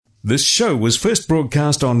This show was first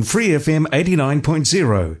broadcast on Free FM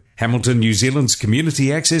 89.0, Hamilton, New Zealand's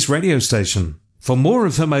community access radio station. For more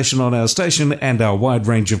information on our station and our wide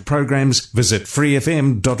range of programs, visit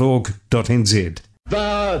freefm.org.nz.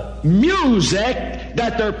 The music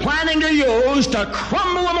that they're planning to use to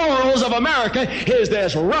crumble the morals of America is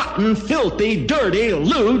this rotten, filthy, dirty,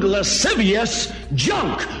 lewd, lascivious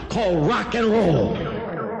junk called rock and roll.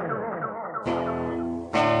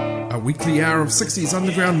 A weekly hour of 60s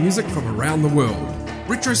underground music from around the world.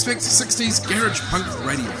 Retrospect 60s Garage Punk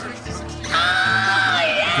Radio.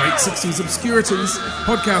 Great 60s obscurities,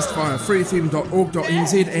 podcast via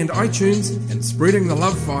freefm.org.nz and iTunes, and spreading the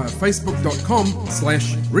love via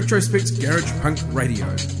facebook.com/Retrospect Garage Punk Radio.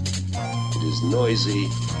 It is noisy,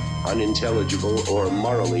 unintelligible, or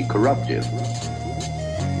morally corruptive.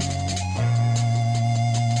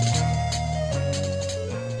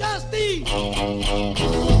 Dusty!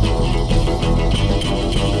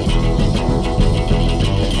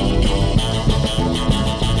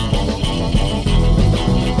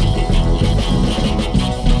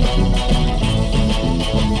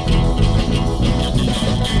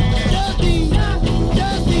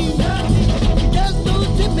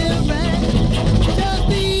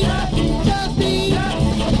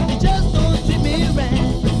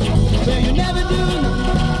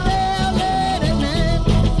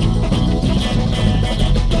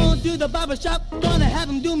 Shop, gonna have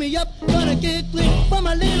him do me up, gonna get clean for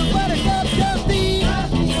my little buttercup. Justy,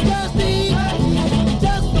 Justy,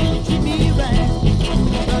 just don't treat me right.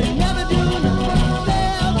 No, you never do no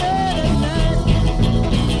better night.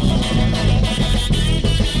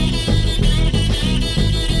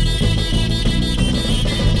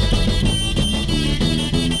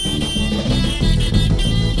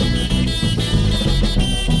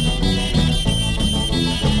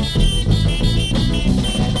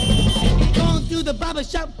 Barber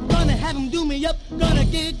shop, gonna have him do me up, gonna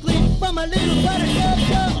get clean for my little buttercup.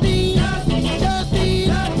 Justy, Justy,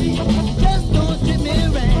 just don't treat me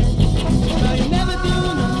right. No, you never do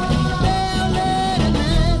no better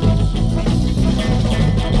night.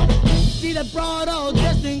 See that broad all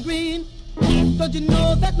dressed in green? Don't you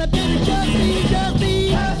know that's my baby Justy,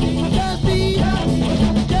 Justy, Justy,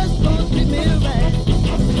 just don't treat me right.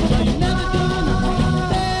 No, you never do no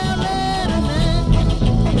better night.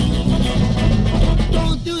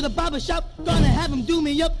 The barber shop, gonna have him do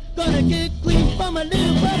me up, gonna get clean for my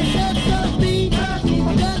little buttercup. Justy, Justy,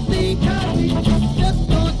 just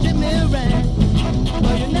don't treat me right.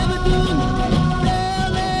 Oh, you never do no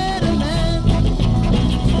better night.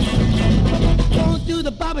 Don't do the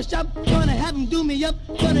barber shop, gonna have him do me up,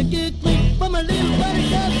 gonna get clean for my little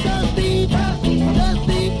buttercup. Justy, Justy,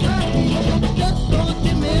 just don't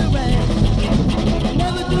treat me right. You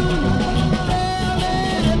never do no.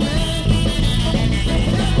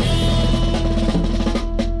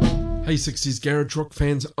 Hey 60s Garage Rock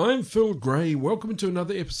fans, I'm Phil Gray. Welcome to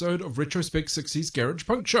another episode of Retrospect 60s Garage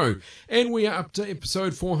Punk Show. And we are up to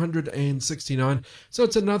episode 469. So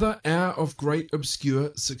it's another hour of great obscure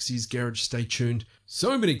 60s garage. Stay tuned.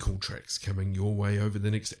 So many cool tracks coming your way over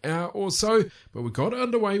the next hour or so. But we got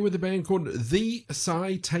underway with a band called The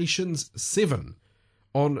Citations 7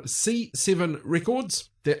 on C7 Records.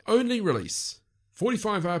 Their only release,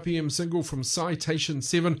 45 RPM single from Citation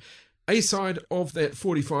 7. A-side of that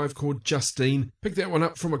 45 called Justine. Picked that one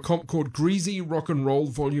up from a comp called Greasy Rock and Roll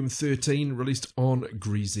Volume 13, released on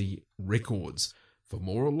Greasy Records. For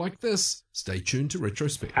more like this, stay tuned to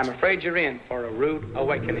Retrospect. I'm afraid you're in for a rude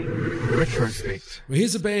awakening. Retrospect. Well,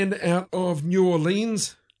 here's a band out of New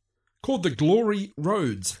Orleans called the Glory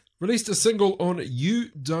Roads. Released a single on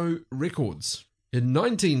U-Do Records. In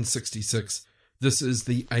 1966, this is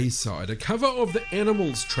the A-side, a cover of the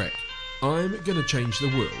Animals track, I'm Gonna Change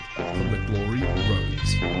the World, from the Glory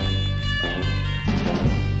Roads.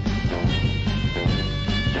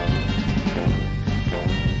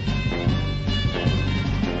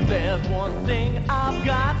 There's one thing I've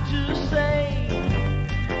got to say.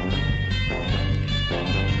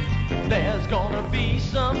 There's gonna be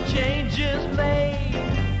some changes made.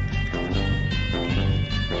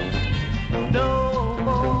 No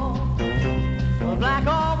more black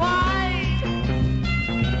or white.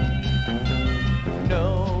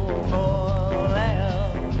 No more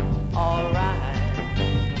left or right.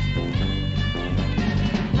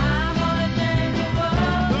 I'm gonna change the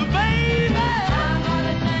world, baby. I'm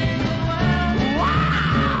gonna change the world.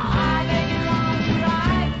 Wow! I think you're on the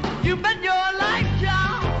right. You bet your life,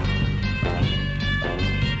 John.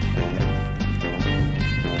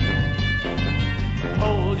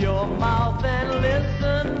 Hold your mouth and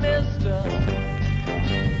listen, mister.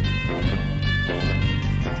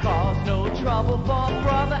 Cause no trouble for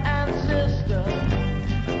brother and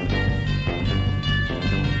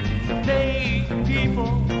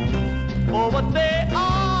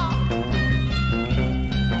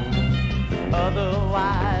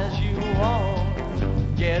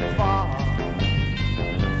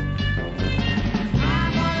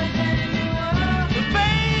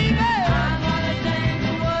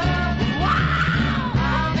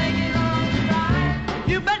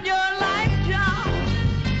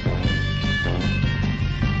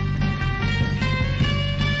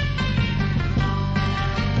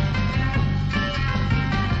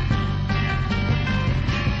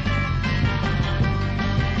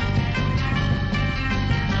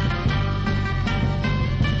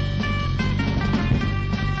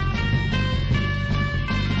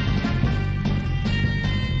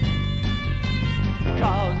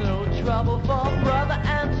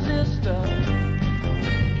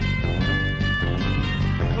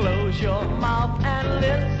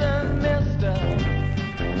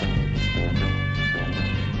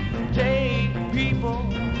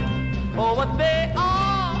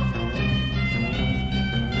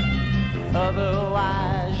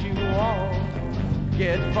Otherwise you won't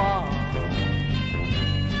get far.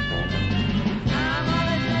 I'm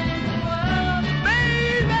gonna change the world,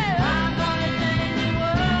 baby. I'm gonna change the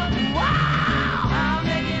world. Wow! I'll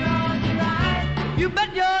make it all right. You bet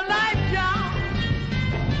your life, John.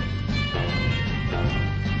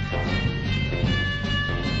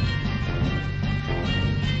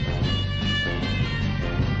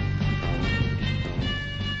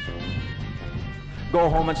 Go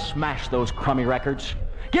home and smash those crummy records.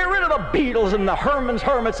 Get rid of the Beatles and the Herman's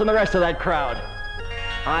Hermits and the rest of that crowd.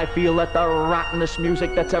 I feel that the rottenest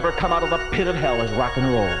music that's ever come out of the pit of hell is rock and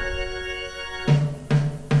roll.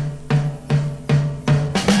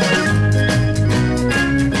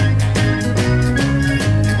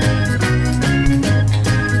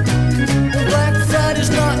 Black Friday's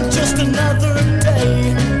not just another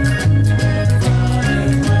day.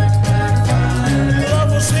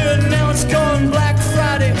 Love was here, now it's gone. Black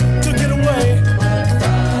Friday took it away.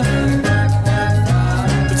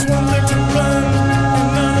 It's one thing to run,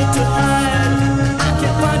 another to hide. I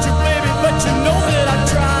can't find you, baby, but you know that I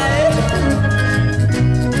tried.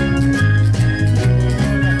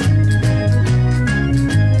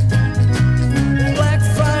 Black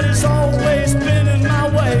Friday's always been in my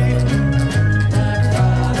way.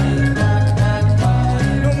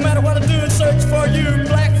 No matter what I do and search for you,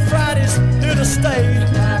 Black Friday's here to stay.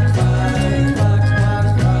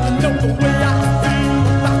 You know the way I feel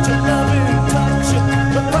about your loving touch.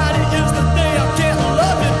 But Friday is the day I can't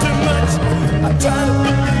love you too much. I try to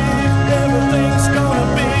believe everything's gonna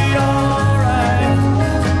be alright.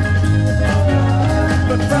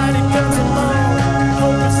 But Friday comes along,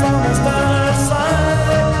 hope it's almost out of sight.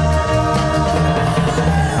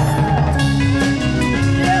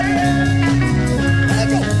 Yeah, let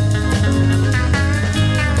go.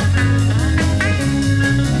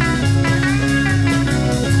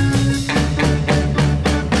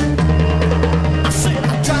 I say I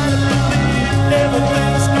try to believe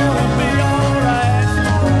everything's gonna be alright.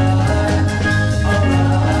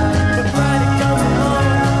 But Friday comes along,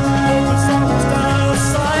 hope it's almost out of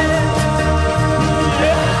sight.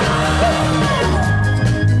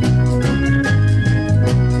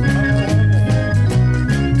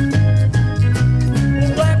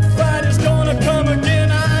 Black Friday's gonna come again,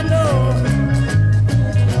 I know.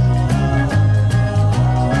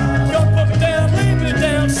 Don't put me down, leave me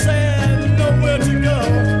down sad, nowhere to go.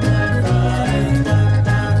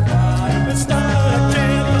 It's not that I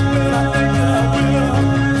can't, but when I think that I will,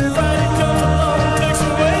 Friday comes along and takes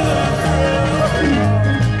away the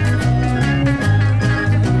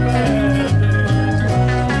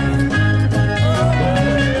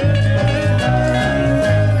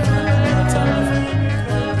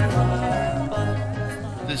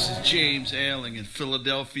This is James Ailing in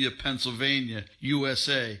Philadelphia, Pennsylvania,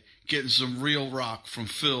 USA, getting some real rock from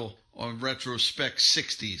Phil on Retrospect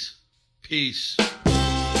 60s. Peace.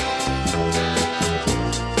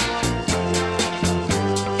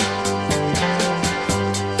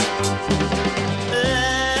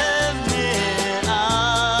 Left me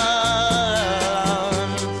all alone.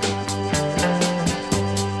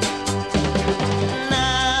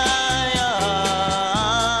 Now you're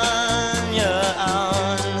on your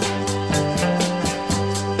own.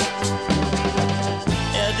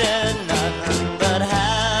 You did nothing but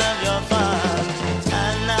have your fun,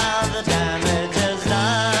 and now the damage is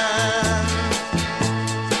done.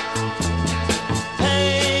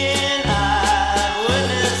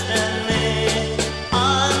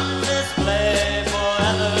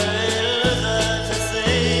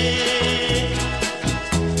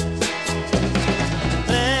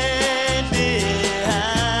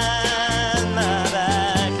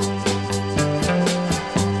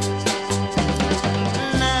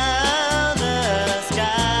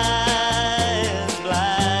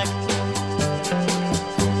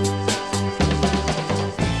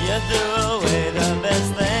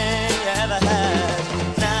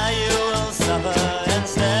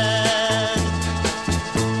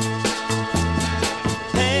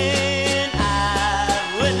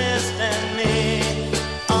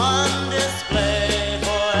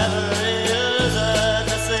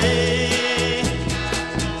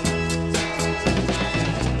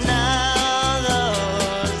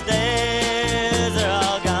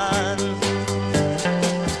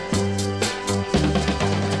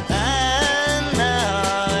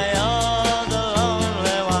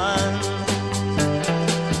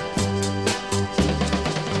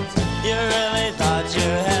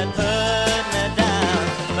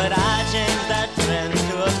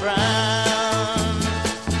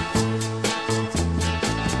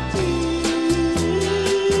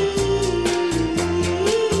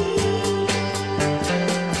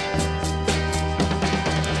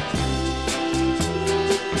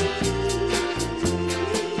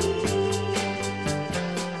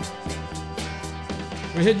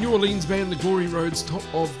 We had New Orleans band The Glory Roads top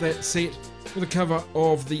of that set with a cover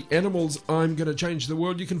of The Animals' I'm Gonna Change the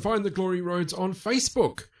World. You can find The Glory Roads on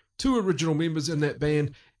Facebook. 2 original members in that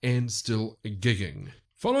band and still gigging.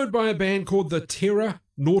 Followed by a band called the Terra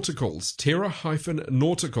Nauticals,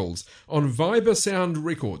 Terra-Nauticals, on Viber Sound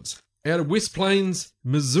Records out of West Plains,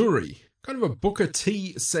 Missouri. Kind of a Booker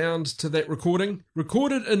T sound to that recording.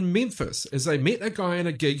 Recorded in Memphis as they met a guy in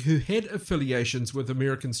a gig who had affiliations with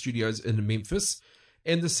American studios in Memphis,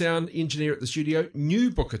 and the sound engineer at the studio knew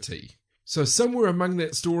Booker T. So somewhere among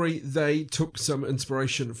that story, they took some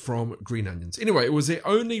inspiration from Green Onions. Anyway, it was their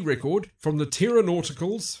only record from the Terra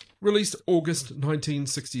Nauticals, released August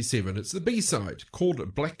 1967. It's the B-side,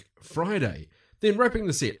 called Black Friday. Then wrapping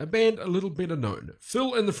the set, a band a little better known,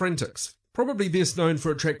 Phil and the Frantics. Probably best known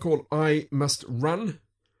for a track called I Must Run,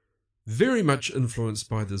 very much influenced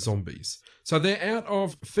by the Zombies. So they're out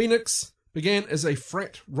of Phoenix, began as a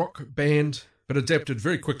frat rock band, but adapted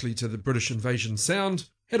very quickly to the British invasion sound.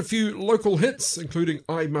 Had a few local hits, including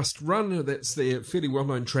I Must Run, that's their fairly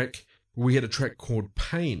well-known track. We had a track called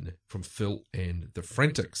Pain from Phil and the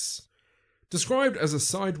Frantics. Described as a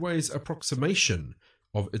sideways approximation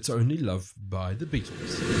of It's Only Love by the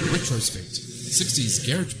Beatles. Retrospect, 60s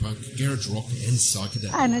garage punk, garage rock and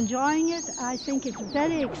psychedelic. I'm enjoying it. I think it's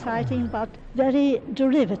very exciting but very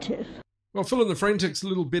derivative. Well, Phil and the Frantics, a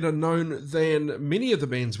little better known than many of the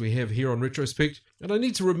bands we have here on Retrospect, and I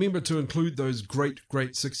need to remember to include those great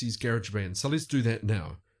 60s garage bands, so let's do that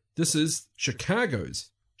now. This is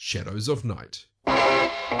Chicago's Shadows of Night.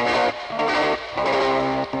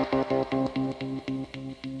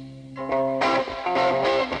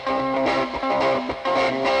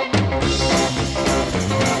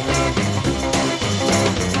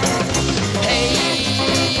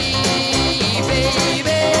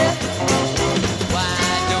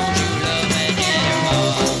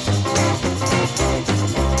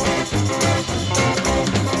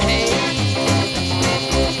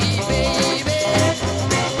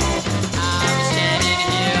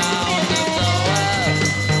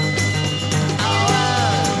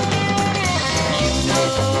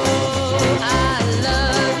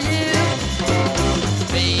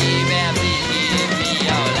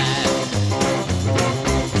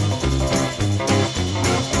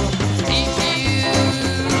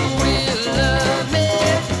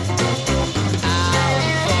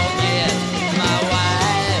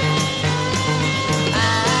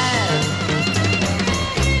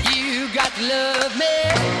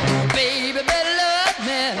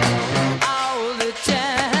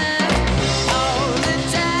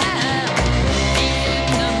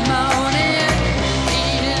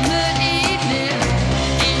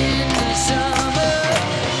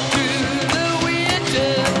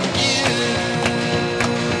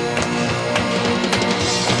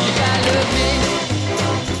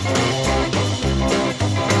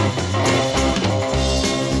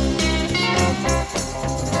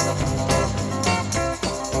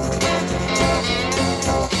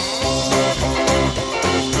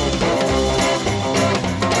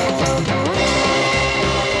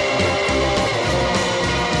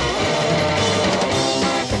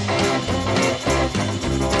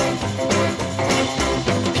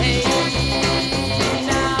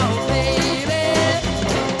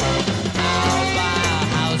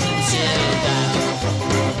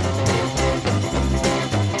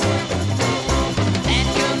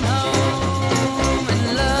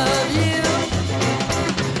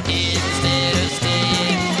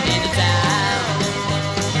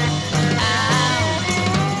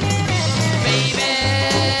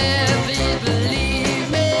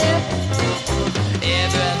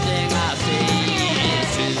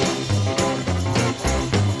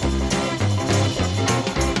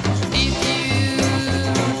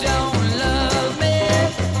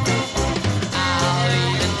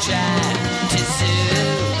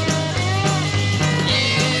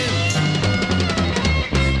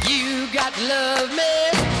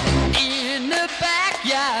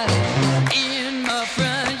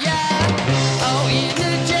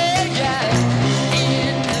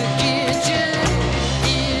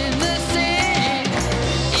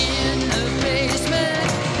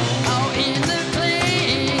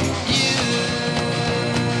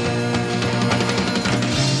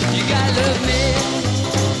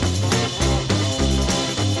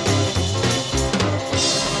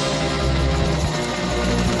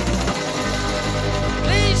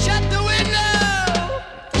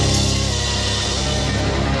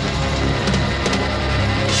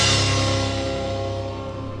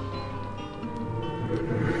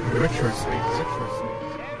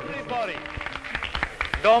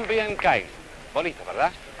 Don't be unkind. Bonito,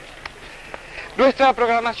 ¿verdad? Nuestra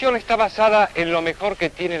programación está basada en lo mejor que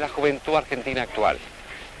tiene la juventud argentina actual.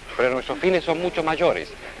 Pero nuestros fines son mucho mayores.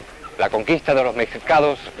 La conquista de los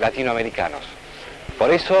mercados latinoamericanos. Por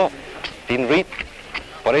eso, Tim Reed,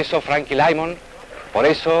 por eso Frankie Lymon, por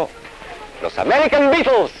eso los American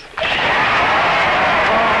Beatles.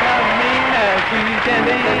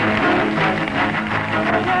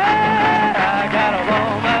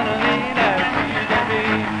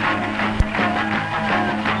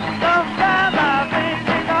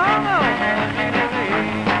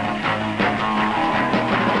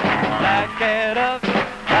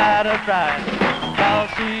 Right, cause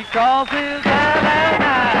she calls his dad at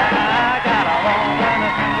night. I got a woman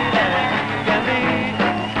that you can be.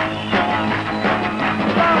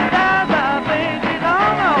 Sometimes I think she's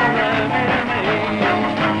all over me.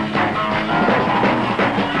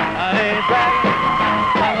 I ain't bragging,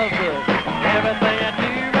 I look good. Everything I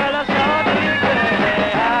do, but I sure do good.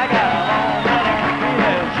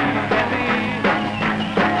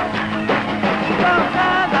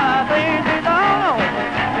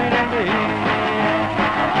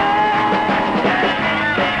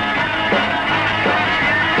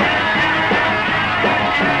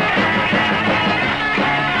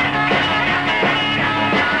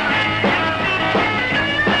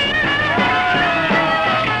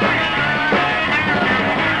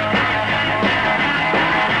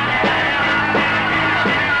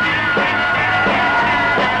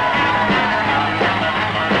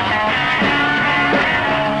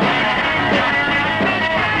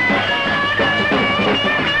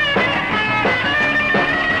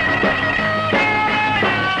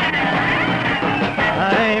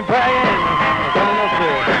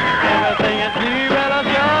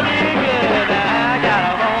 I got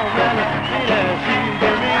a woman that you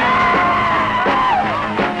can be.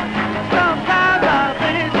 Sometimes I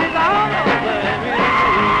think she's all over me.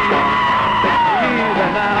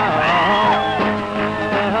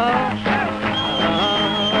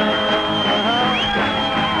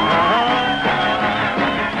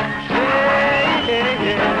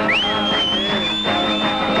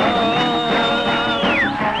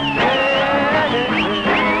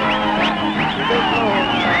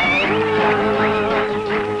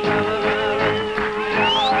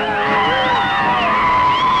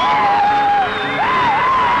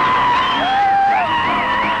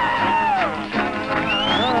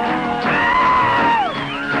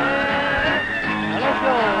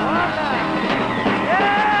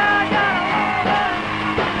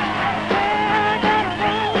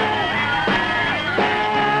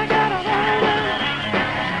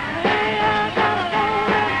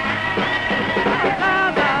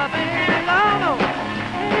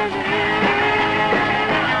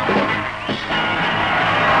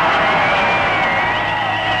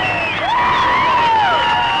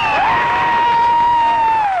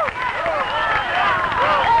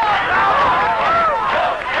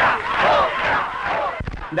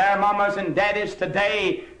 There are mamas and daddies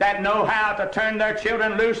today that know how to turn their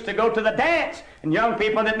children loose to go to the dance, and young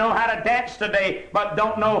people that know how to dance today but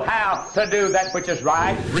don't know how to do that which is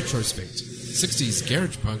right. Retrospect, 60s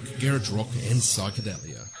garage punk, garage rock and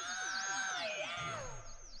psychedelia.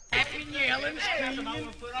 Happy yelling, screaming.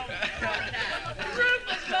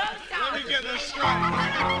 Let me get this straight.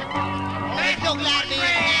 We're so glad to be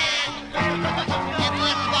here. And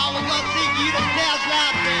first of all, we're going to sing you the Snell's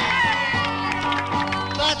Loud Band.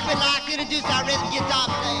 First, we'd like to introduce our rhythm guitar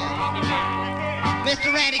player,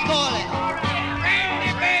 Mr. Randy Corley.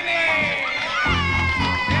 Randy, baby!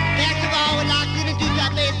 Next of all, we'd like to introduce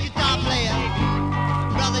our bass guitar player,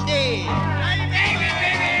 Brother Dave. Baby,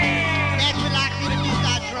 baby! Next, we'd like to introduce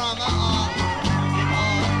our drummer,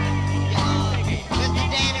 Mr.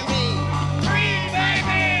 Danny Reed. Reed,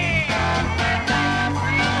 baby!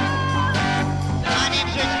 My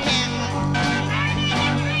name's Richard Hanson.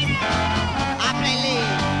 I play lead.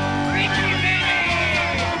 Richie, baby!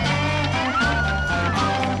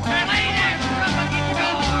 Ladies!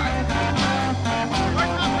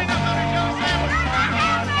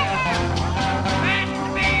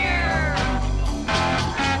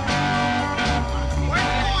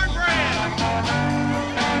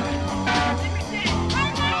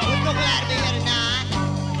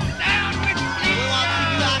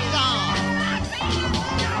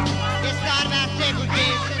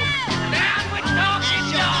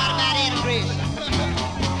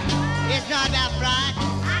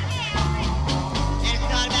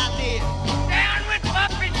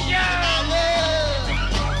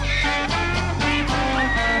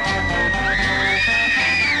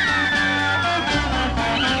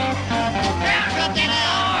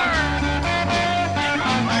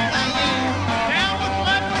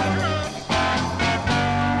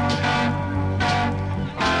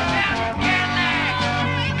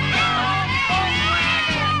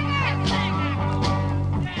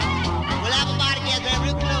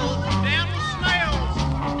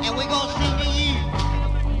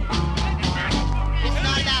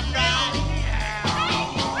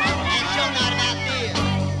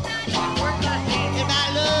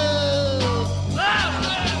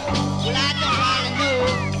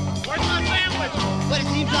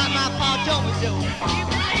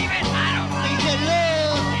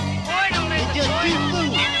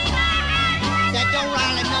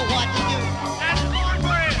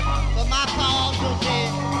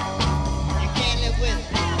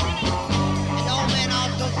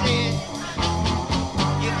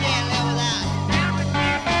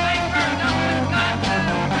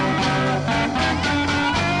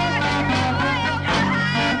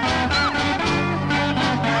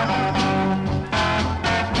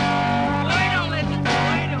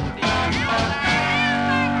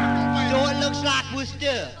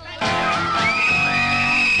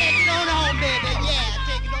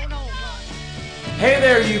 Hey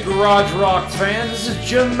there, you garage rock fans. This is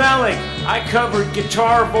Jim Malik. I covered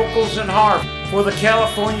guitar, vocals, and harp for the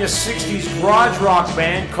California 60s garage rock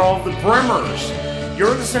band called the Brimmers.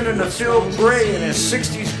 You're listening to Phil Gray and his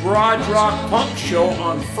 60s garage rock punk show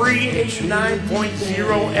on Free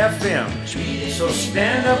 89.0 FM. So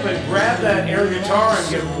stand up and grab that air guitar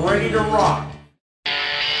and get ready to rock.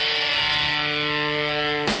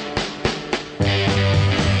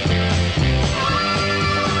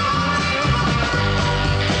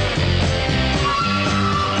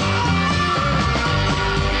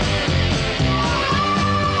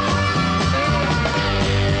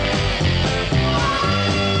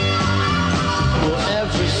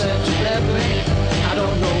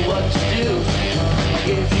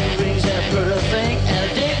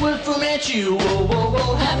 You, whoa, whoa,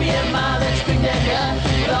 whoa, happy am I that you picked that guy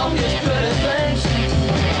with all his pretty things.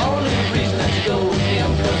 Only reason that you go with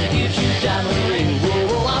him, cause he gives you diamond ring. Whoa,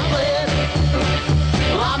 whoa, I'm glad.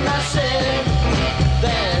 Well, I'm not sad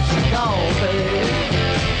that you're gone, baby.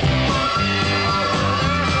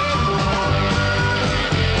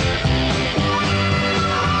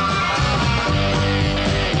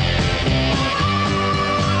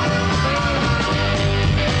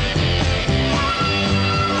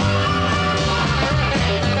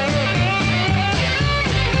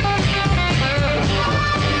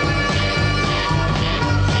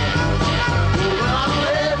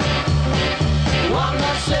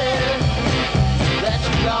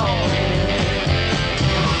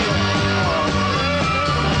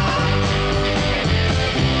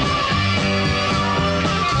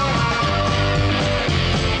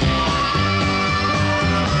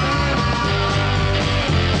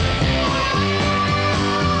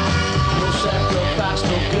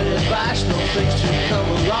 No things to come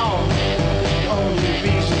along. Only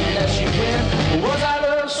reason that she went was our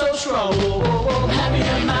love so strong. Whoa, whoa, whoa, happy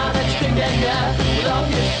am I that you picked that guy with all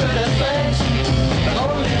his pretty things. The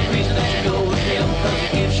only reason that you go with him, cause he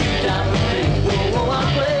gives you diamond rings. Whoa, whoa, I'm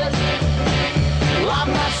glad. Well,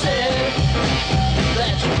 I'm not sad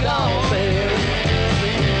that you're gone, baby.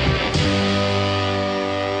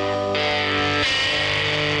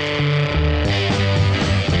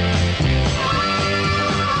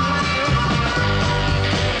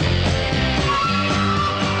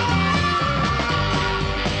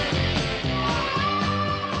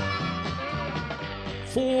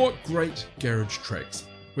 Four great garage tracks.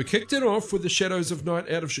 We kicked it off with the Shadows of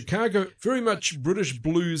Night out of Chicago, very much British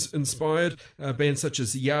blues inspired, bands such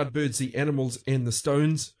as the Yardbirds, the Animals and the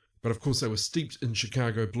Stones, but of course they were steeped in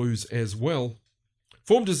Chicago blues as well.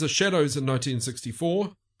 Formed as the Shadows in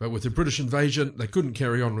 1964, but with the British invasion they couldn't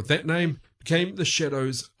carry on with that name, became the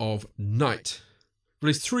Shadows of Night.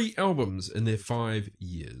 Released 3 albums in their 5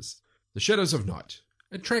 years. The Shadows of Night,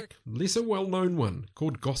 a track, lesser well-known one,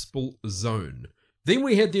 called Gospel Zone. Then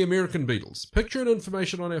we had the American Beatles. Picture and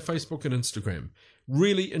information on our Facebook and Instagram.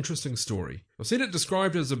 Really interesting story. I've seen it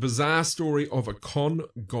described as a bizarre story of a con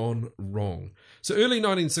gone wrong. So early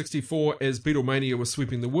 1964, as Beatlemania was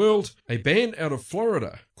sweeping the world, a band out of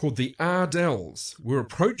Florida called the Ardells were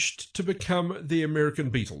approached to become the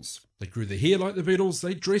American Beatles. They grew their hair like the Beatles,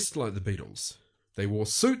 they dressed like the Beatles. They wore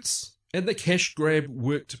suits, and the cash grab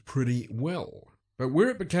worked pretty well. But where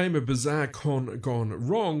it became a bizarre con gone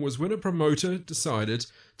wrong was when a promoter decided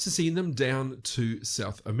to send them down to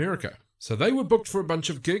South America. So they were booked for a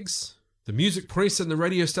bunch of gigs. The music press and the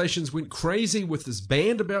radio stations went crazy with this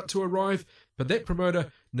band about to arrive, but that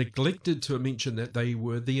promoter neglected to mention that they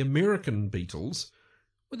were the American Beatles,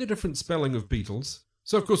 with a different spelling of Beatles.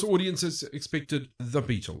 So of course audiences expected the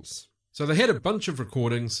Beatles. So they had a bunch of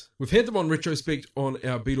recordings. We've had them on retrospect on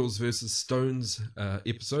our Beatles versus Stones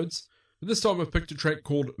episodes. But this time I've picked a track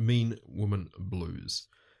called Mean Woman Blues.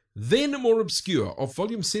 Then more obscure, of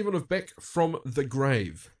Volume 7 of Back from the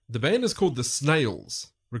Grave. The band is called The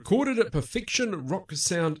Snails. Recorded at Perfection Rock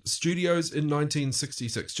Sound Studios in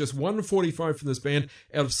 1966. Just 145 from this band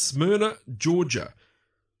out of Smyrna, Georgia.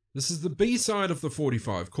 This is the B-side of the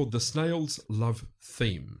 45 called The Snails Love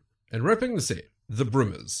Theme. And wrapping the set, The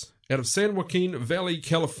Brimmers. Out of San Joaquin Valley,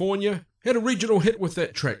 California. Had a regional hit with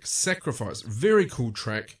that track, Sacrifice. Very cool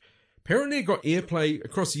track. Apparently it got airplay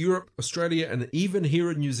across Europe, Australia, and even here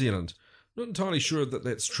in New Zealand. Not entirely sure that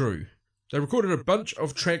that's true. They recorded a bunch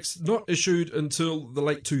of tracks not issued until the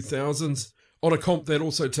late 2000s, on a comp that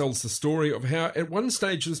also tells the story of how at one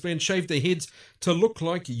stage this band shaved their heads to look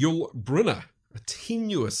like Yul Brynner. A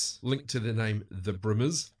tenuous link to the name The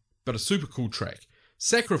Brimmers, but a super cool track.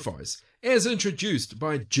 Sacrifice, as introduced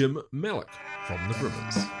by Jim Malik from The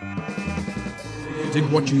Brimmers. Dig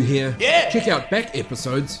what you hear? Yeah. Check out back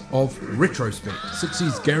episodes of Retrospect,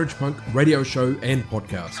 60s Garage Punk radio show and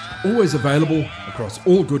podcast. Always available across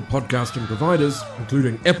all good podcasting providers,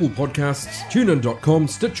 including Apple Podcasts, TuneIn.com,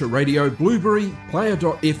 Stitcher Radio, Blueberry,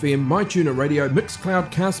 Player.fm, MyTuner Radio, Mixcloud,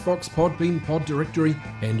 Castbox, Podbean, Pod Directory,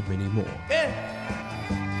 and many more.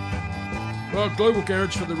 Well, Global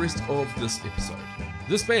Garage for the rest of this episode.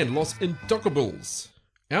 This band, Los Intocables,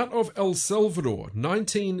 out of El Salvador,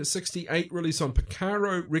 1968 release on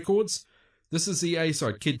Picaro Records. This is the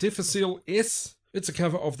A-side, Que Difícil Es. It's a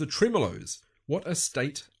cover of the Tremolos, What a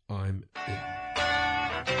State I'm In.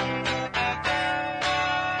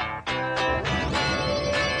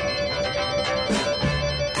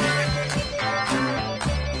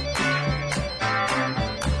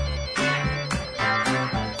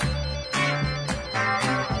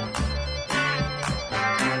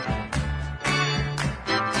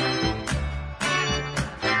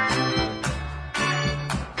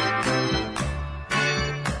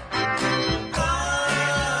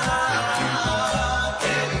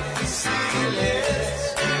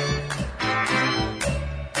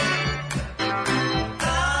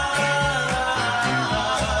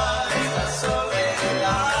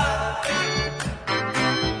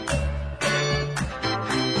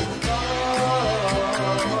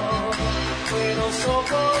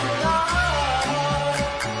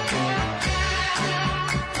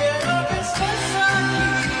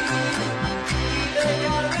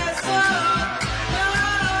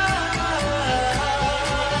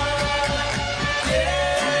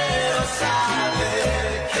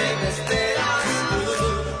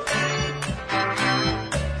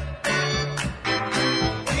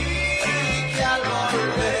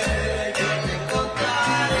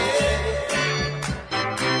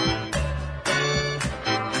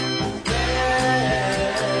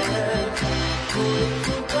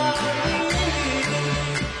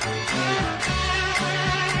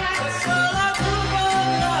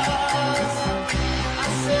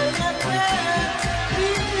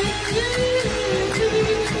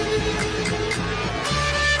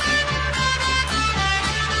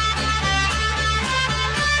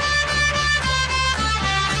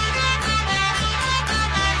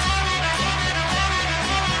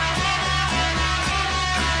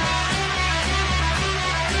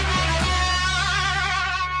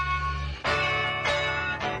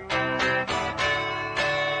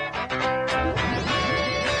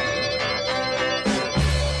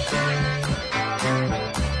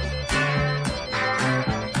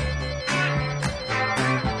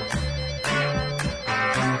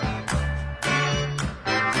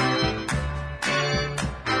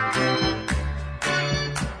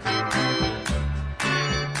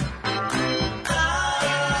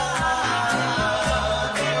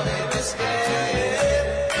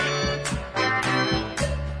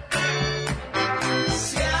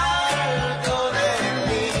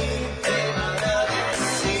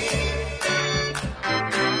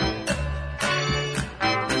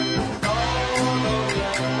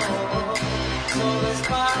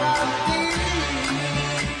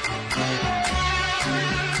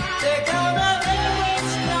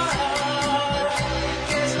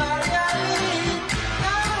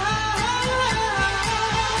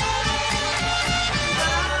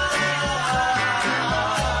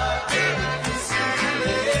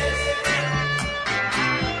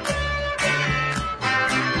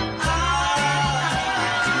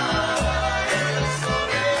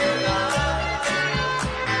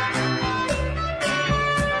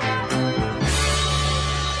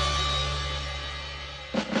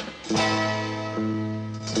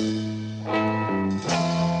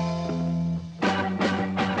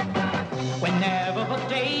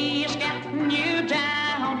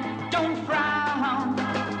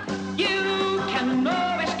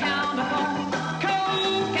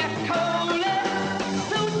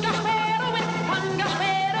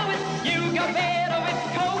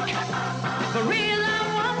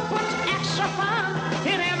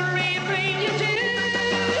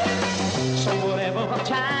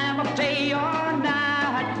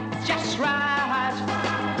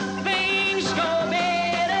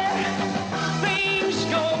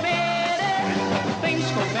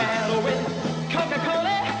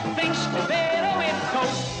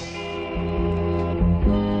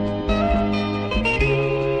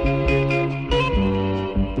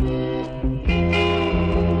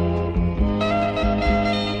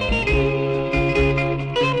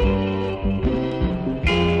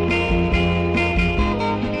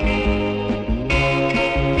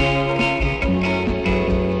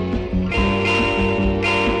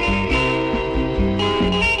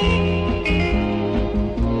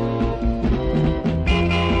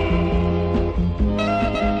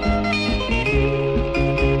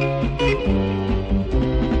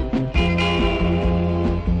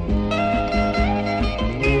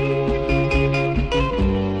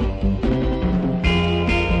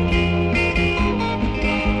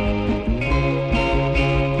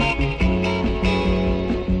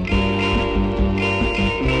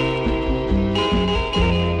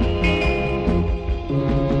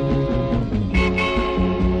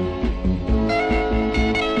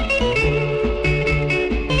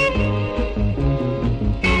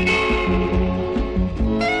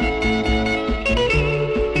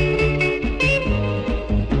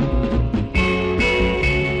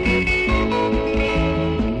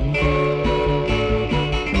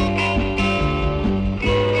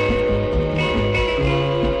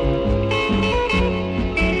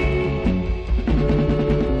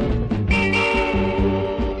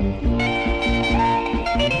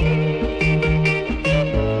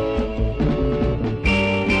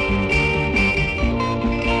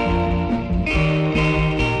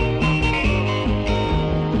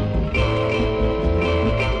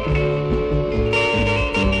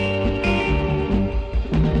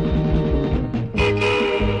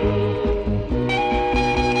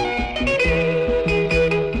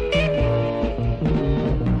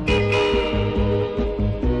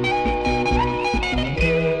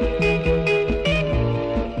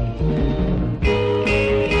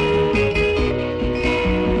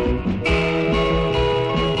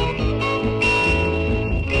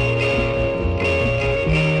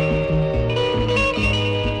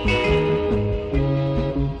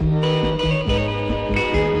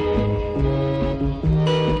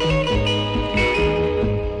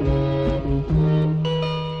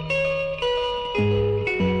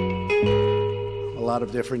 lot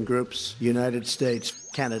of different groups. United States,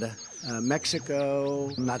 Canada, Mexico.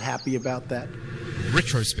 I'm not happy about that.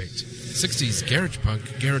 Retrospect, 60s garage punk,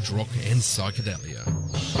 garage rock and psychedelia.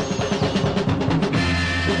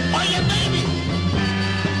 Oye, baby,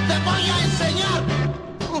 te voy a enseñar.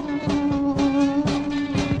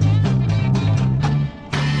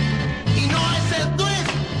 Y no es el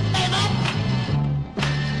twist,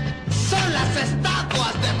 son las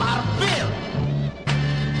estatuas de marfil.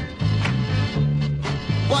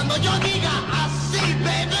 Cuando yo diga así,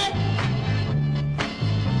 baby,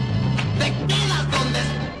 te quedas donde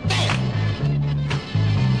estés.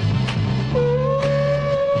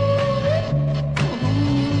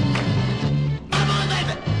 Vamos,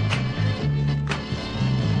 baby.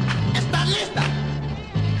 ¿Estás lista?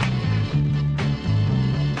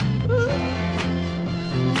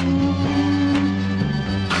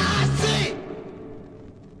 Así.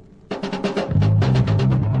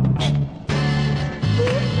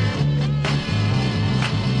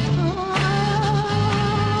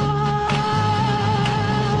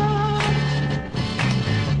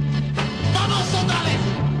 Vamos otra vez.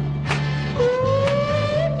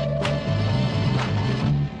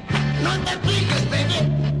 No te fijes, baby.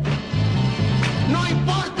 No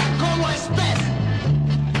importa cómo estés.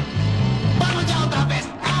 Vamos ya otra vez.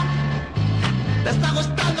 ¿Ah? ¿Te está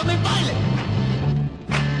gustando mi baile?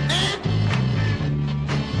 ¿Eh?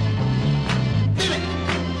 Dime.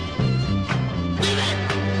 Dime.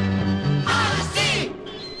 Ahora sí.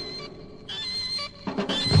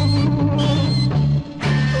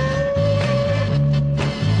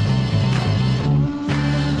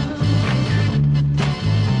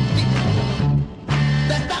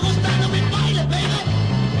 ¿Te está gustando mi baile, baby?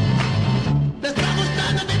 ¿Te está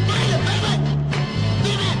gustando mi baile, baby?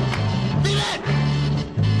 Dime, dime.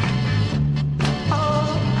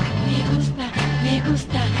 Oh, me gusta, me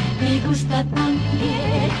gusta, me gusta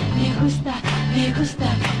también. Me gusta, me gusta,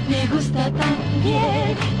 me gusta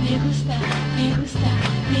también. Me gusta, me gusta,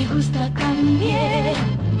 me gusta también.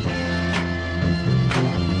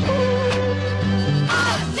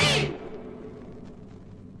 ¡Así!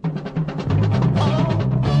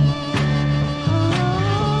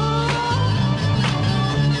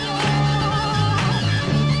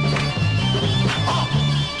 ¡Oh!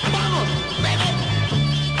 ¡Vamos, baby!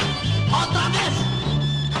 ¡Otra vez!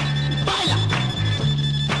 ¡Baila!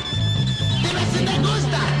 ¡Dime si te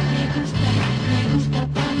gusta! Me gusta, me gusta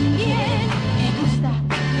también. Me gusta,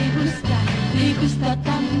 me gusta, me gusta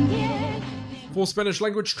también. For Spanish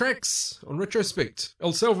language tracks on Retrospect,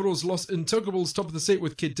 El Salvador's Los Intocables top of the set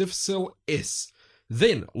with Que Difícil Es.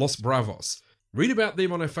 Then Los Bravos. Read about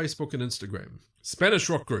them on our Facebook and Instagram. Spanish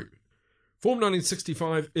rock group. Formed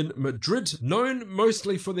 1965 in Madrid, known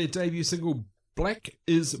mostly for their debut single Black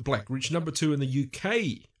is Black, reached number 2 in the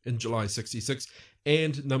UK in July 66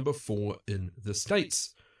 and number 4 in the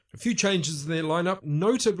States. A few changes in their lineup,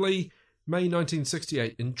 notably May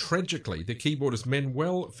 1968, and tragically, the keyboardist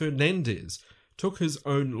Manuel Fernandez took his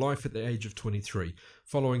own life at the age of 23,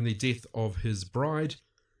 following the death of his bride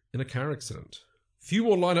in a car accident. Few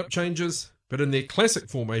more lineup changes, but in their classic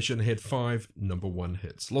formation had 5 number 1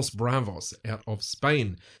 hits. Los Bravos out of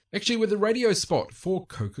Spain, actually with a radio spot for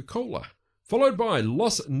Coca-Cola. Followed by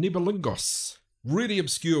Los Nibelungos, really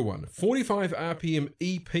obscure one, 45 RPM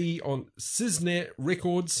EP on Cisne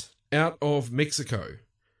Records out of Mexico.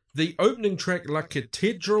 The opening track, La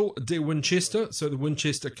Catedral de Winchester, so the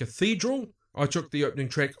Winchester Cathedral. I took the opening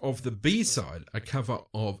track of the B-side, a cover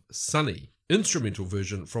of Sunny, instrumental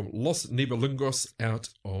version from Los Nibelungos out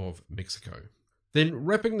of Mexico. Then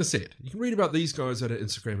wrapping the set, you can read about these guys at our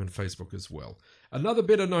Instagram and Facebook as well. Another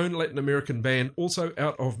better known Latin American band, also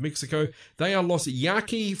out of Mexico. They are Los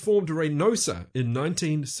Yaqui, formed Reynosa in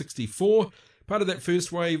 1964, part of that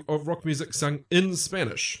first wave of rock music sung in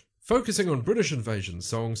Spanish. Focusing on British invasion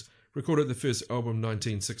songs, recorded the first album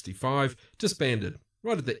 1965, disbanded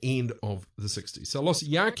right at the end of the 60s. So Los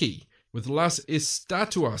Yaqui with Las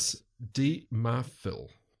Estatuas de Marfil.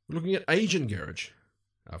 We're looking at Asian garage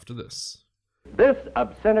after this. This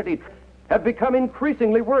obscenity have become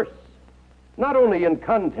increasingly worse, not only in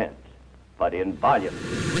content, but in volume.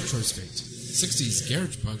 Retrospect, 60s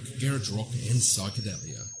garage punk, garage rock and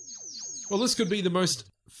psychedelia. Well, this could be the most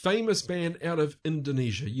famous band out of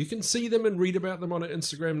Indonesia. You can see them and read about them on our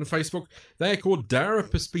Instagram and Facebook. They are called Dara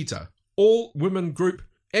Puspita, all-women group,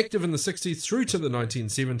 active in the 60s through to the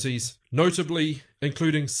 1970s, notably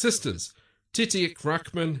including sisters Titiek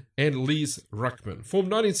Rahman and Liz Rahman,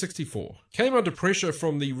 formed 1964. Came under pressure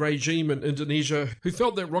from the regime in Indonesia, who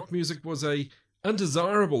felt that rock music was a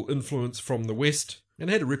undesirable influence from the West and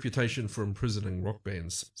had a reputation for imprisoning rock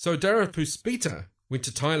bands. So Dara Puspita Went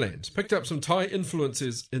to Thailand, picked up some Thai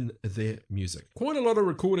influences in their music. Quite a lot of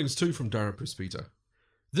recordings too from Dara Puspita.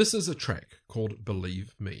 This is a track called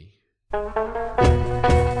Believe Me.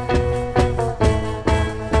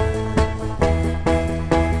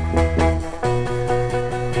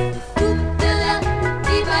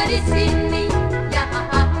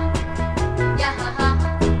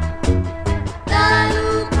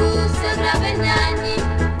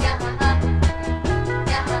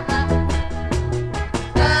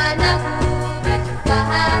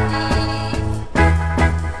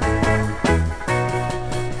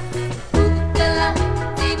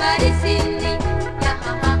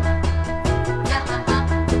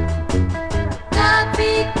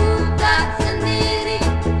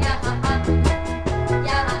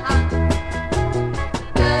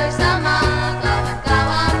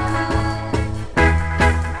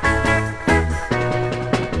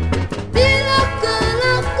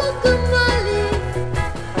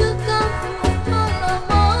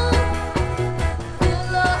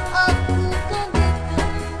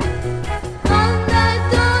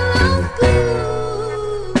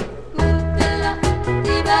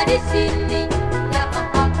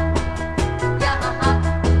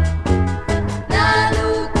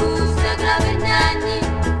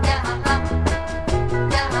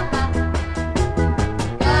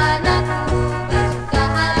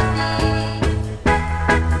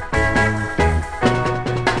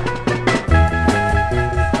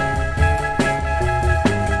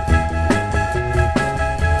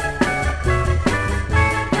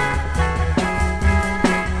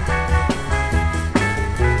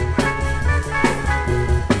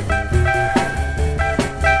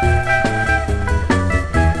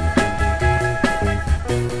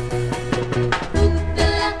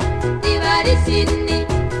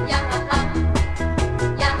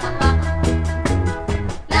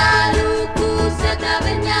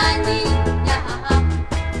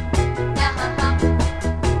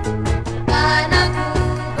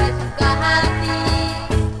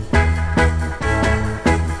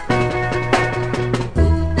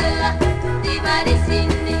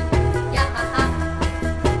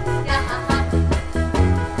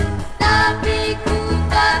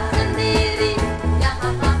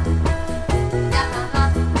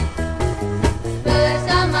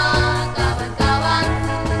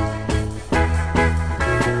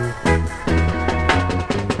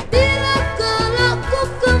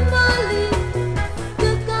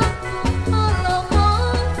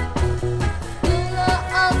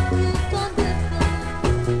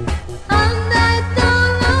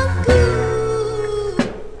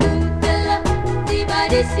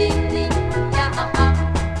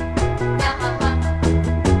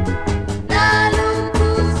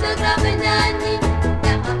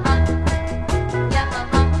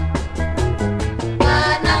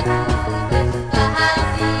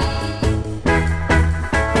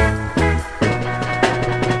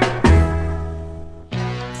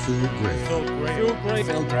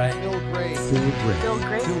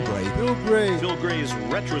 Phil Gray's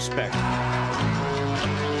Retrospect.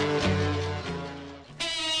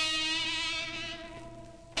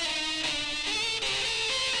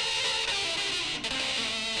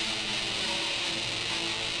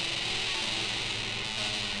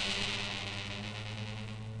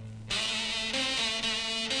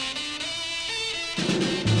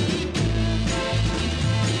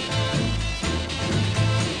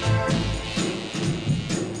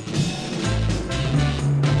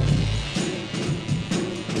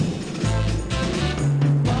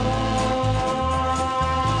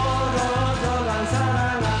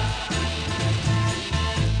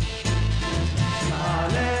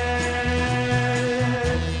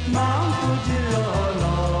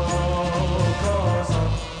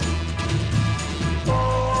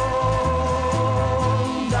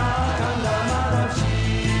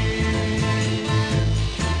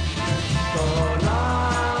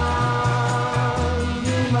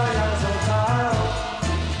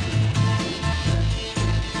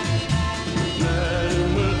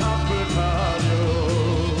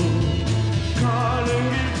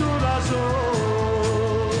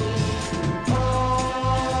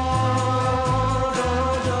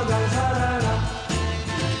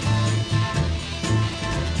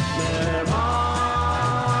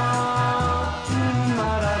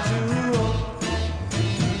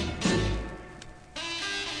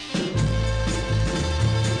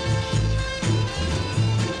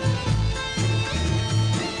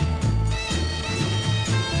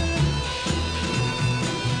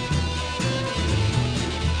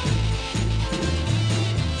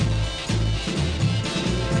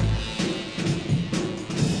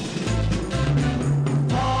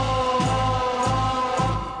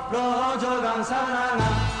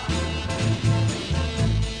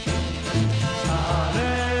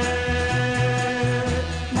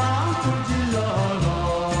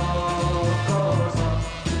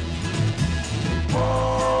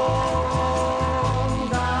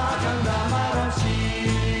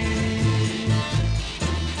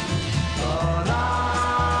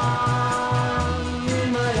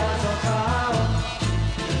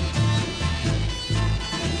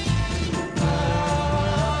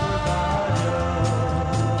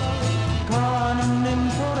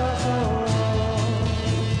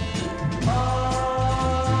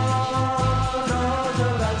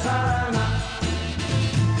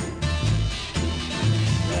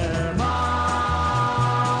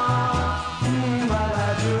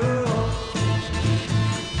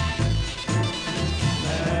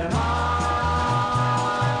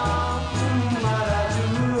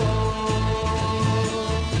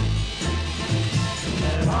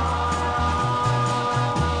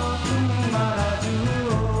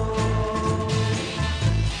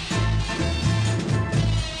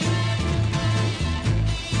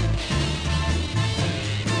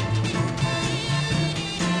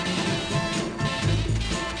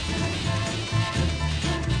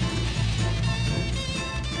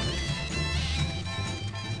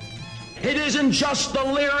 isn't just the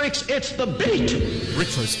lyrics, it's the beat.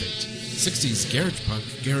 Retrospect. 60s garage punk,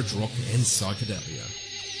 garage rock and psychedelia.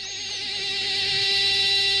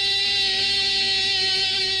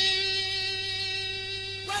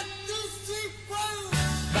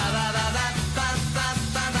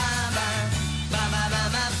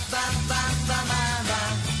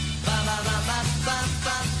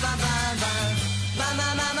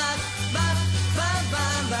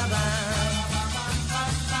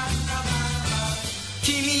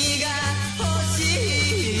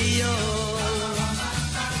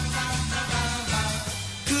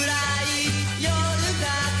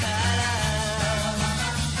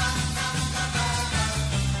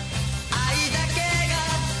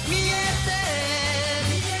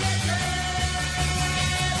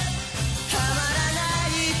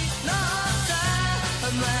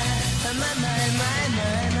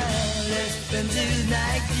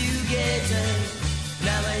 Tonight together,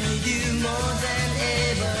 now I need you more than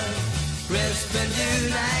ever. Let's spend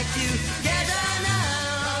tonight together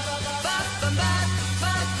now. Ba ba ba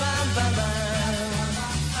ba ba ba ba.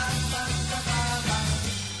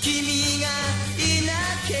 君がいな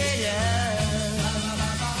けりゃ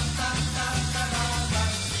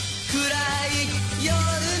暗い夜なん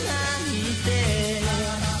て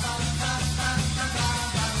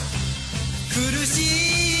苦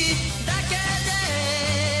しいだけ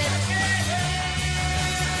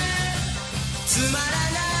つまらな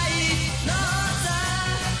いのさ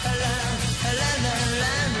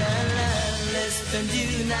Let's spend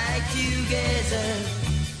tonight together.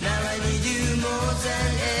 Now I need you more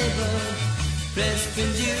than ever. Let's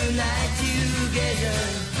spend tonight together.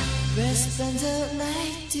 Let's spend the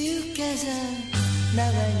night together. Now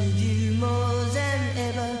I need you more than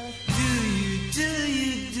ever. Do you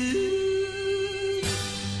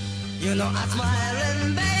You know I'm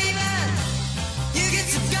smiling, baby. You get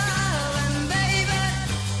to going, baby.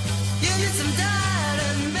 You need some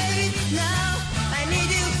darling, baby. Now I need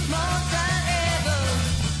you more than ever.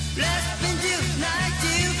 Let's spend tonight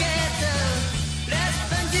together. Let's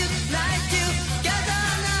spend tonight together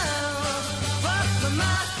now.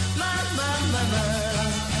 Ma.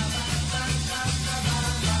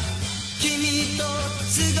 君と過ご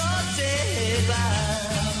せば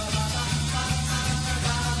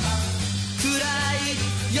暗い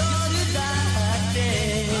夜だって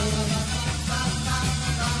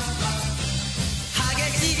激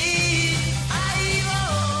しい愛を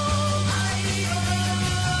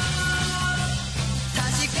確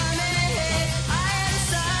かめ合える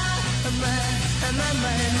さ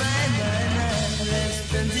Let's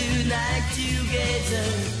spend tonight together.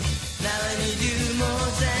 Now I need you more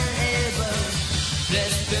than ever.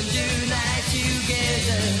 Let's spend tonight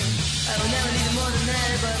together. I will never need you more than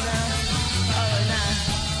ever now. Oh,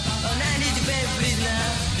 now I need you, baby, please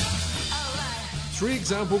now. 3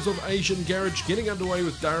 examples of Asian garage getting underway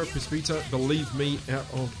with Dara Puspita, Believe Me, out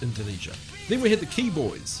of Indonesia. Then we had the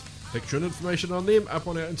Keyboys. Picture and information on them up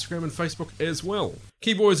on our Instagram and Facebook as well.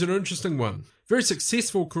 Keyboys are an interesting one. Very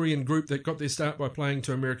successful Korean group that got their start by playing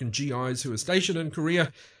to American GIs who were stationed in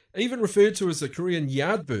Korea, even referred to as the Korean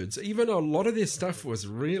Yardbirds. Even a lot of their stuff was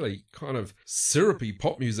really kind of syrupy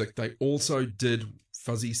pop music. They also did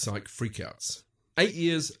Fuzzy Psych Freakouts. 8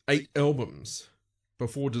 years, 8 albums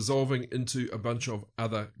before dissolving into a bunch of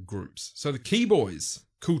other groups. So the Keyboys,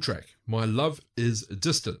 cool track, My Love Is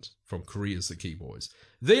Distant, from Korea's The Keyboys.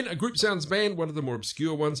 Then a Group Sounds band, one of the more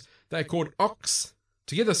obscure ones, they're called Ox.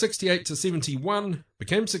 Together 68 to 71,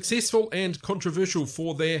 became successful and controversial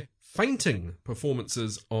for their fainting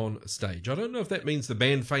performances on stage. I don't know if that means the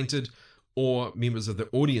band fainted or members of the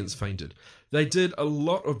audience fainted. They did a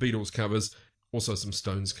lot of Beatles covers, also some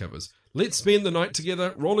Stones covers. Let's spend the night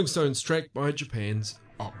together, Rolling Stones track by Japan's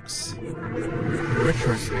Ox.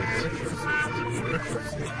 World's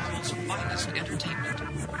finest entertainment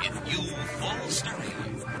in new full stereo.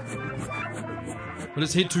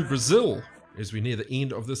 Let's head to Brazil as we near the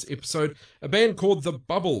end of this episode. A band called The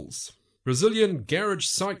Bubbles, Brazilian garage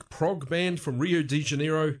psych prog band from Rio de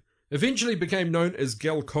Janeiro, eventually became known as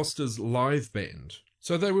Gal Costa's live band.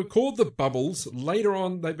 So they were called The Bubbles. Later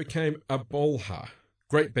on they became a Bolha.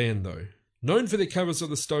 Great band though. Known for their covers of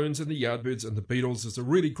the Stones and the Yardbirds and the Beatles. There's a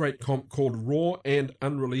really great comp called Raw and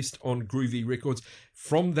Unreleased on Groovy Records.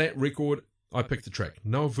 From that record, I picked the track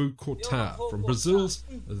Novo Cortar from Brazil's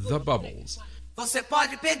The Bubbles. Você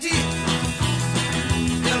pode pedir,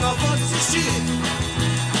 eu não vou desistir.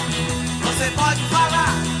 Você pode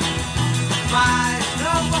falar, mas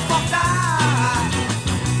não vou cortar.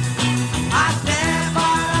 Até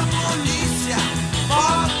para a polícia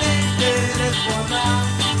podem telefonar.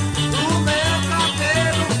 O meu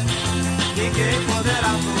cabelo ninguém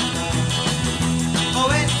poderá tocar.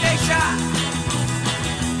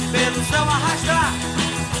 arrastar,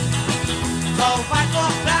 só vai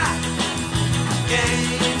cortar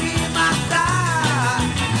quem me matar.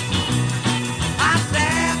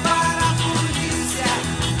 Até para a polícia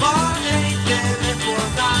podem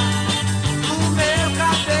telefonar. No meu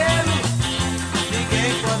cabelo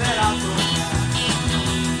ninguém poderá tocar.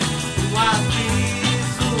 Um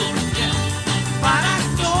aviso para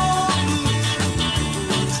todos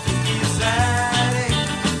os que quiserem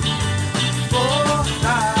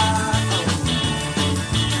cortar.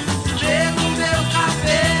 Pelo meu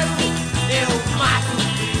cabelo eu mato o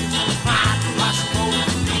bicho, mato as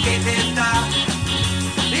poucas. Ninguém tentar,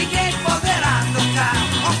 ninguém poderá tocar.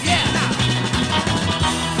 Oferta!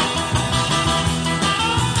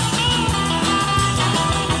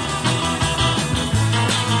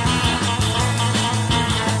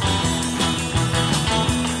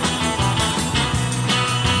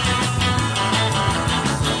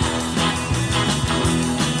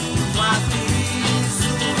 Um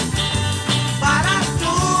aviso para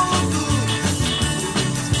todos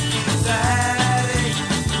que quiserem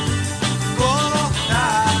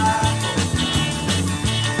cortar.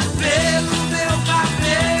 Pelo meu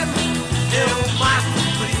cabelo eu mato o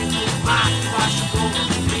brilho, mato as cores.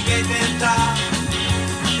 Ninguém tentar,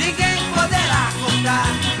 ninguém poderá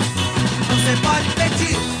cortar. Você pode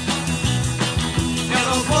pedir, eu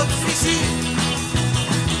não vou desistir.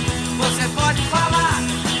 Você pode falar,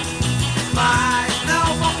 mas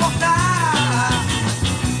não vou cortar.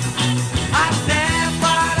 Até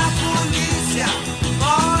para a polícia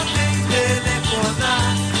podem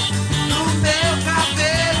telefonar. No meu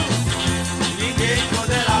cabelo ninguém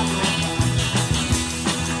poderá tocar.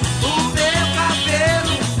 O meu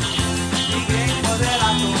cabelo ninguém poderá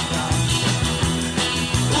tocar.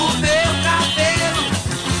 O meu cabelo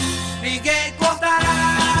ninguém cortará.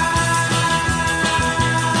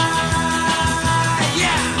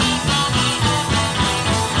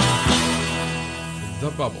 The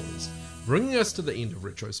Bubbles, bringing us to the end of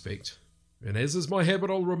Retrospect. And as is my habit,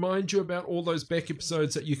 I'll remind you about all those back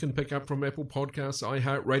episodes that you can pick up from Apple Podcasts,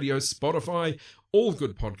 iHeartRadio, Spotify, all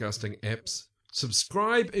good podcasting apps.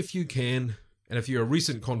 Subscribe if you can. And if you're a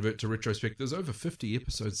recent convert to Retrospect, there's over 50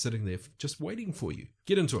 episodes sitting there just waiting for you.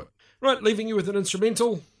 Get into it. Right, leaving you with an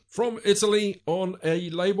instrumental from Italy on a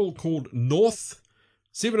label called North,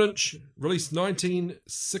 7-inch, released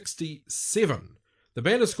 1967. The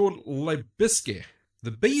band is called Le Bisque. The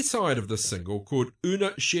B-side of this single, called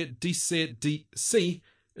Una che dice di si,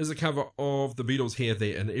 is a cover of the Beatles' Here,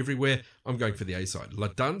 There and Everywhere. I'm going for the A-side, La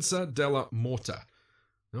Danza della Morte.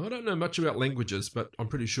 Now, I don't know much about languages, but I'm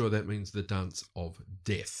pretty sure that means the dance of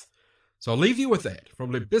death. So I'll leave you with that, from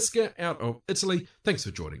Le Bisque out of Italy. Thanks for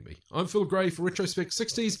joining me. I'm Phil Gray for Retrospect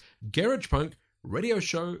 60s, Garage Punk, radio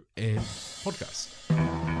show and podcast.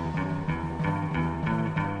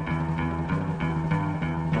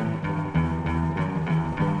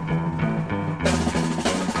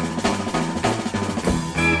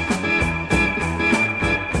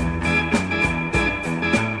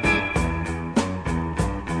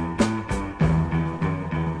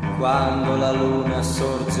 Quando la luna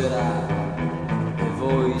sorgerà e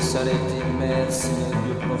voi sarete immersi nel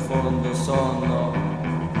più profondo sonno,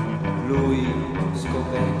 lui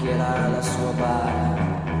scoperchierà la sua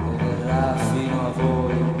bara e verrà fino a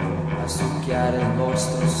voi a succhiare il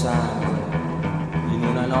vostro sangue in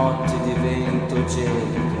una notte di vento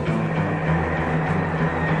gelido.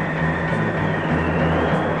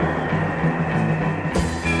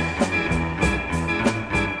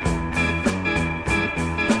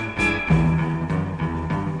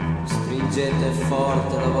 Stringete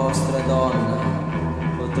forte la vostra donna,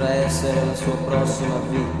 potrà essere la sua prossima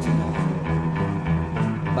vittima.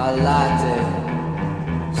 Ballate,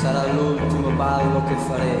 sarà l'ultimo ballo che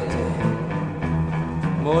farete.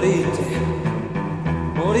 Morite,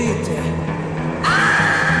 morite.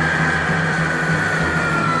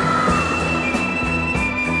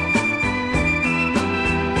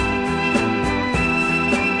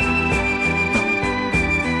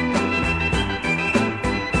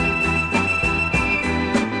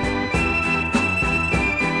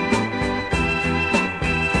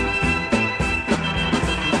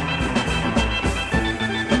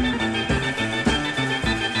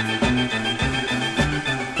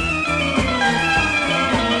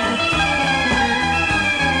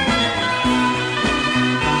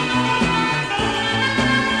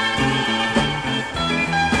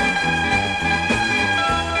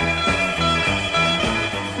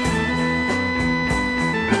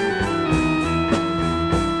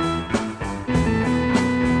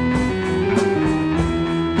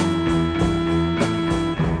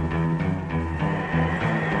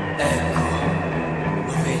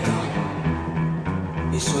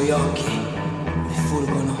 suoi occhi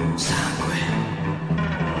effulgono sangue.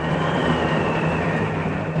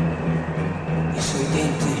 I suoi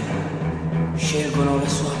denti scelgono la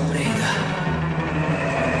sua preda.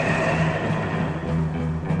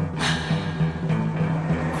 Ma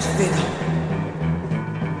cosa vedo?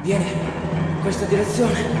 Viene in questa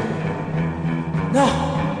direzione. No!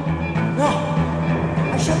 No!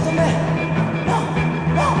 Ha scelto me! No!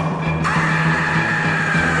 No!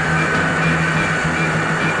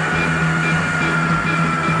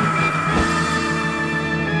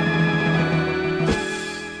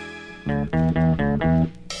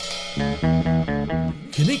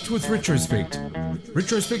 Connect with Retrospect.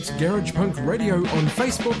 Retrospect's Garage Punk Radio on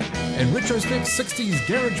Facebook and Retrospect 60s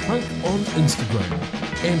Garage Punk on Instagram.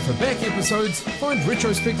 And for back episodes, find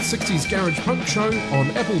Retrospect 60s Garage Punk Show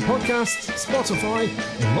on Apple Podcasts, Spotify,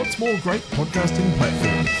 and lots more great podcasting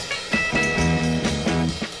platforms.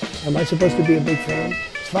 Am I supposed to be a big fan?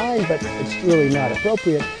 It's fine, but it's really not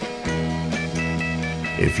appropriate.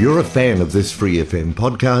 If you're a fan of this Free FM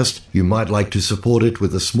podcast, you might like to support it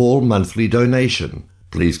with a small monthly donation.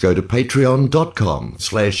 Please go to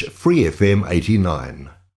patreon.com/freefm89.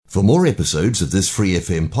 For more episodes of this Free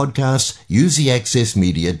FM podcast, use the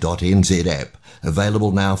accessmedia.nz app,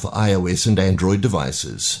 available now for iOS and Android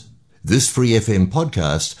devices. This Free FM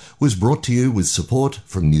podcast was brought to you with support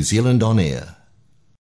from New Zealand On Air.